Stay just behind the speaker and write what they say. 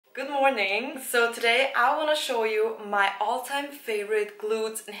Good morning. So today I want to show you my all-time favorite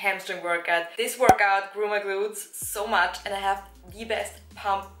glutes and hamstring workout. This workout grew my glutes so much and I have the best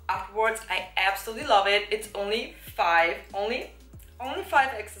pump afterwards. I absolutely love it. It's only five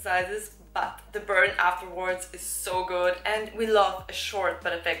exercises, but the burn afterwards is so good and we love a short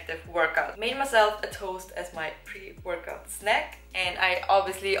but effective workout. Made myself a toast as my pre-workout snack, and I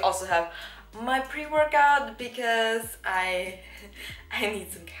obviously also have my pre-workout because I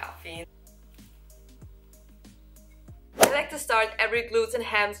need some caffeine. I like to start every glutes and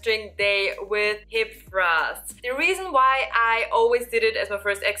hamstring day with hip thrusts. The reason why I always did it as my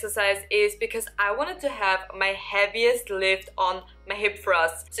first exercise is because I wanted to have my heaviest lift on my hip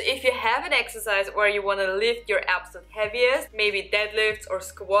thrusts. So if you have an exercise where you want to lift your absolute heaviest, maybe deadlifts or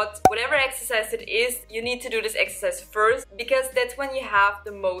squats, whatever exercise it is, you need to do this exercise first because that's when you have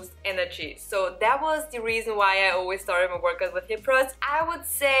the most energy. So that was the reason why I always started my workout with hip thrusts. I would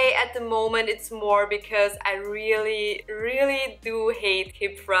say at the moment it's more because I really do hate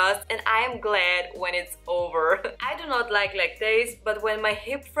hip thrusts and I am glad when it's over. I do not like leg days, but when my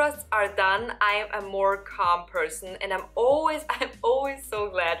hip thrusts are done, I am a more calm person and I'm always so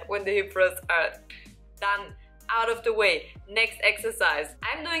glad when the hip thrusts are done, out of the way. Next exercise.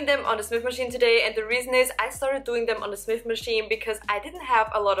 I'm doing them on the Smith machine today, and the reason is I started doing them on the Smith machine because I didn't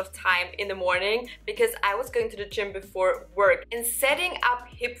have a lot of time in the morning because I was going to the gym before work. And setting up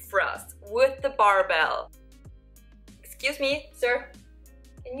hip thrusts with the barbell, excuse me, sir,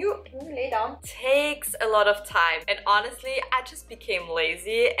 can you lay down? Takes a lot of time, and honestly I just became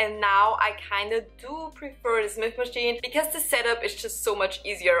lazy, and now I kind of do prefer the Smith machine because the setup is just so much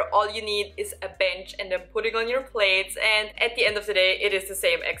easier. All you need is a bench and then putting on your plates, and at the end of the day it is the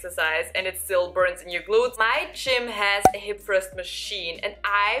same exercise and it still burns in your glutes. My gym has a hip thrust machine and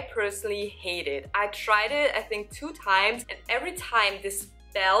I personally hate it. I tried it I think 2 times, and every time this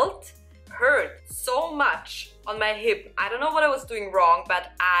belt hurt so much on my hip. I don't know what I was doing wrong,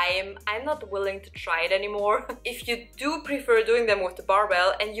 but I'm not willing to try it anymore. If you do prefer doing them with the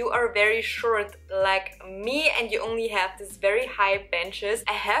barbell and you are very short like me and you only have these very high benches,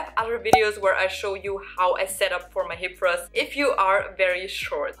 I have other videos where I show you how I set up for my hip thrust if you are very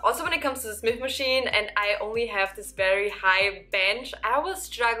short. Also, when it comes to the Smith machine and I only have this very high bench, I was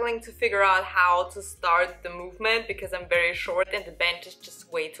struggling to figure out how to start the movement because I'm very short and the bench is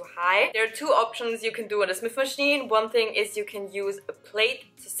just way too high. There are 2 options you can do on the Smith machine. One thing is you can use a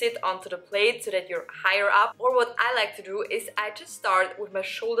plate to sit onto the plate so that you're higher up, or what I like to do is I just start with my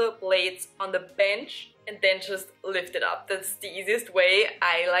shoulder blades on the bench and then just lift it up. That's the easiest way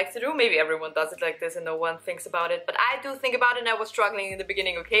I like to do. Maybe everyone does it like this and no one thinks about it, but I do think about it and I was struggling in the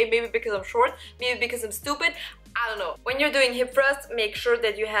beginning, okay? Maybe because I'm short, maybe because I'm stupid, I don't know. When you're doing hip thrusts, make sure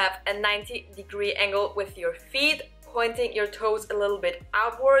that you have a 90-degree angle with your feet, pointing your toes a little bit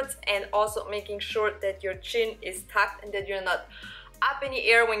outwards, and also making sure that your chin is tucked and that you're not up in the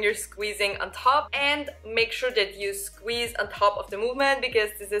air when you're squeezing on top, and make sure that you squeeze on top of the movement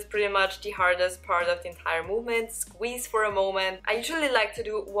because this is pretty much the hardest part of the entire movement. Squeeze for a moment. I usually like to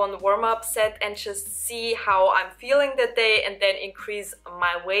do 1 warm-up set and just see how I'm feeling that day and then increase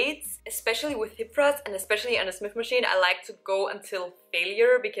my weights. Especially with hip thrusts and especially on the Smith machine, I like to go until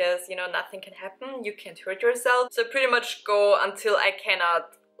failure because, you know, nothing can happen, you can't hurt yourself. So pretty much go until I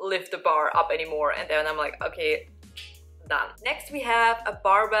cannot lift the bar up anymore, and then I'm like, okay, done. Next we have a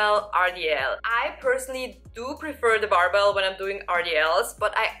barbell RDL. I personally do prefer the barbell when I'm doing RDLs,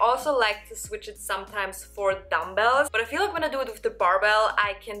 but I also like to switch it sometimes for dumbbells. But I feel like when I do it with the barbell,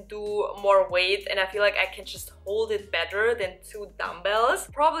 I can do more weight and I feel like I can just hold it better than 2 dumbbells.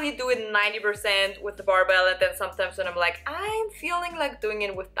 Probably do it 90% with the barbell, and then sometimes when I'm like, I'm feeling like doing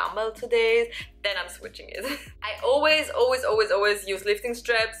it with dumbbell today, then I'm switching it. I always use lifting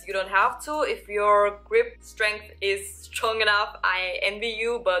straps. You don't have to if your grip strength is strong enough. I envy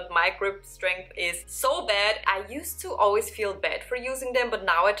you, but my grip strength is so bad. I used to always feel bad for using them, but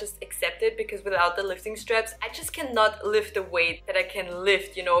now I just accept it because without the lifting straps, I just cannot lift the weight that I can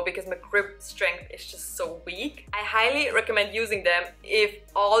lift, you know, because my grip strength is just so weak. I highly recommend using them if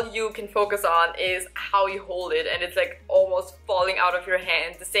all you can focus on is how you hold it and it's like almost falling out of your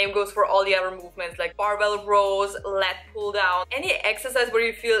hand. The same goes for all the other movements like barbell rows, lat pull down, any exercise where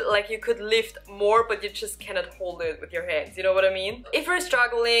you feel like you could lift more but you just cannot hold it with your hands, you know what I mean? If you're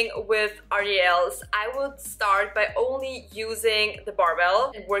struggling with RDLs, I would start by only using the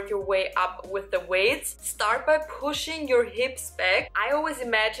barbell and work your way up with the weights. Start by pushing your hips back. I always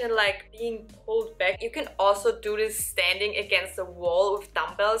imagine like being pulled back. You can also do this standing against the wall with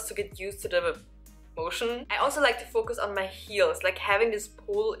dumbbells to get used to the motion. I also like to focus on my heels, like having this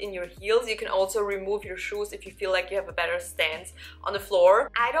pull in your heels. You can also remove your shoes if you feel like you have a better stance on the floor.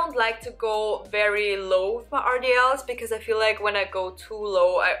 I don't like to go very low with my RDLs because I feel like when I go too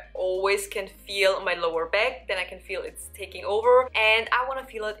low, I always can feel my lower back, then I can feel it's taking over, and I want to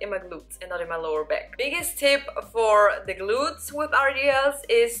feel it in my glutes and not in my lower back. Biggest tip for the glutes with RDLs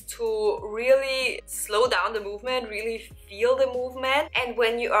is to really slow down the movement, really feel the movement, and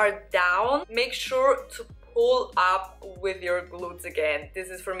when you are down, make sure to pull up with your glutes again. This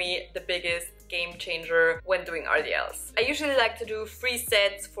is for me the biggest game changer when doing RDLs. I usually like to do 3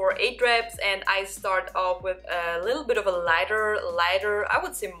 sets for 8 reps, and I start off with a little bit of a lighter, I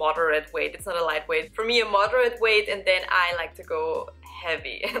would say moderate weight. It's not a lightweight. For me, a moderate weight, and then I like to go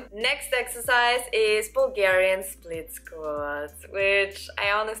heavy. Next exercise is Bulgarian split squats, which I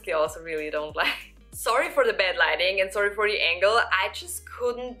honestly also really don't like. Sorry for the bad lighting and sorry for the angle. I just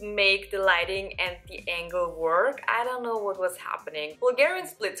couldn't make the lighting and the angle work. I don't know what was happening. Bulgarian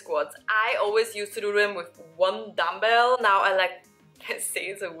split squats. I always used to do them with 1 dumbbell. Now I like say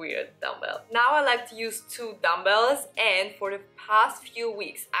it's a weird dumbbell. Now I like to use 2 dumbbells, and for the past few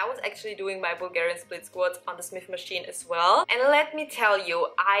weeks I was actually doing my Bulgarian split squats on the Smith machine as well. And let me tell you,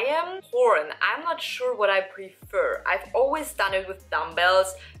 I am torn. I'm not sure what I prefer. I've always done it with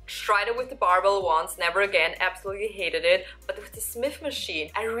dumbbells, tried it with the barbell once, never again, absolutely hated it. But with the Smith machine,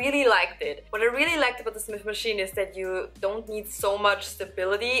 I really liked it. What I really liked about the Smith machine is that you don't need so much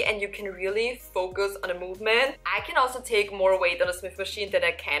stability and you can really focus on the movement. I can also take more weight on the Smith machine than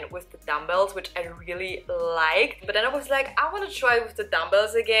I can with the dumbbells, which I really liked. But then I was like, I want to try it with the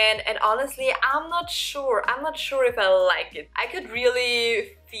dumbbells again, and honestly, I'm not sure if I like it. I could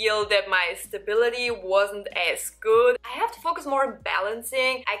really feel that my stability wasn't as good. I have to focus more on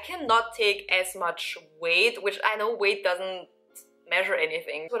balancing. I cannot take as much weight, which I know weight doesn't measure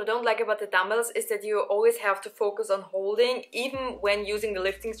anything. What I don't like about the dumbbells is that you always have to focus on holding. Even when using the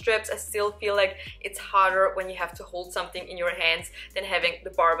lifting straps, I still feel like it's harder when you have to hold something in your hands than having the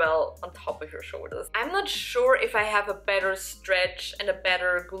barbell on top of your shoulders. I'm not sure if I have a better stretch and a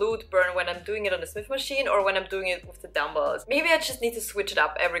better glute burn when I'm doing it on the Smith machine or when I'm doing it with the dumbbells. Maybe I just need to switch it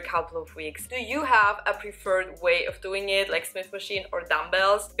up every couple of weeks. Do you have a preferred way of doing it, like Smith machine or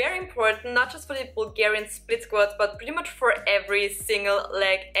dumbbells? Very important, not just for the Bulgarian split squats, but pretty much for every single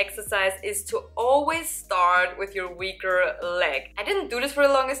leg exercise, is to always start with your weaker leg. I didn't do this for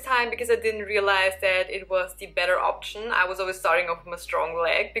the longest time because I didn't realize that it was the better option. I was always starting off with a strong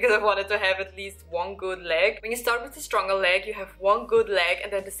leg because I wanted to have at least 1 good leg. When you start with the stronger leg, you have 1 good leg,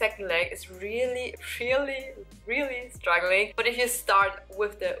 and then the second leg is really struggling. But if you start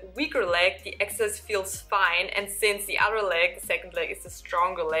with the weaker leg, the exercise feels fine, and since the other leg, the second leg, is the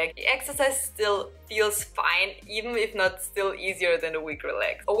stronger leg, the exercise still feels fine, even if not still easier than the weaker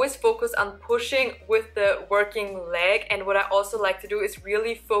leg. Always focus on pushing with the working leg, and what I also like to do is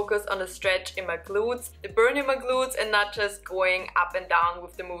really focus on the stretch in my glutes, the burn in my glutes, and not just going up and down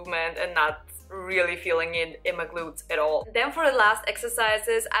with the movement and not really feeling it in my glutes at all. Then for the last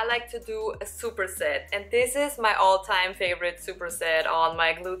exercises, I like to do a superset, and this is my all-time favorite superset on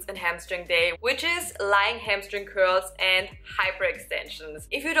my glutes and hamstring day, which is lying hamstring curls and hyperextensions.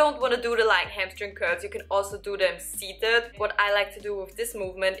 If you don't want to do the lying hamstring curls, you can also do them seated. What I like to do with this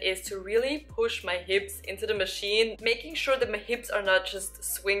movement is to really push my hips into the machine, making sure that my hips are not just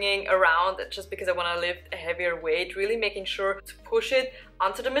swinging around just because I want to lift a heavier weight, really making sure to push it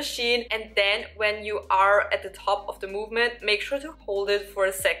onto the machine. And then when you are at the top of the movement, make sure to hold it for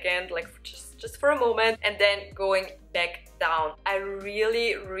a second, like just for a moment, and then going back down. I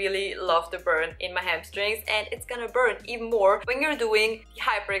really love the burn in my hamstrings, and it's gonna burn even more when you're doing the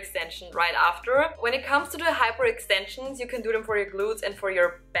hyperextension right after. When it comes to the hyperextensions, you can do them for your glutes and for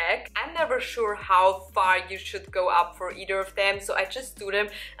your back. I'm never sure how far you should go up for either of them, so I just do them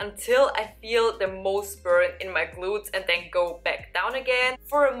until I feel the most burn in my glutes and then go back down again.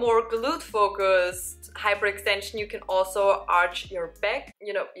 For a more glute focused hyperextension, you can also arch your back,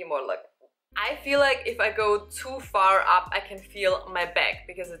 you know, be more like. I feel like if I go too far up, I can feel my back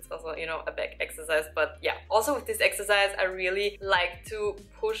because it's also, you know, a back exercise. But yeah, also with this exercise, I really like to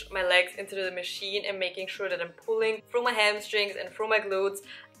push my legs into the machine and making sure that I'm pulling through my hamstrings and through my glutes.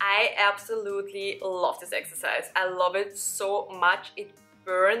 I absolutely love this exercise. I love it so much. It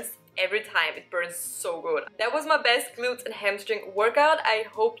burns every time. It burns so good. That was my best glutes and hamstring workout. I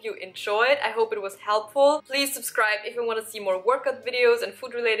hope you enjoyed. I hope it was helpful. Please subscribe if you want to see more workout videos and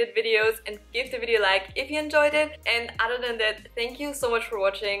food related videos, and give the video a like if you enjoyed it. And other than that, thank you so much for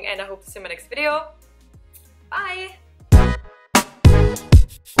watching, and I hope to see you in my next video. Bye!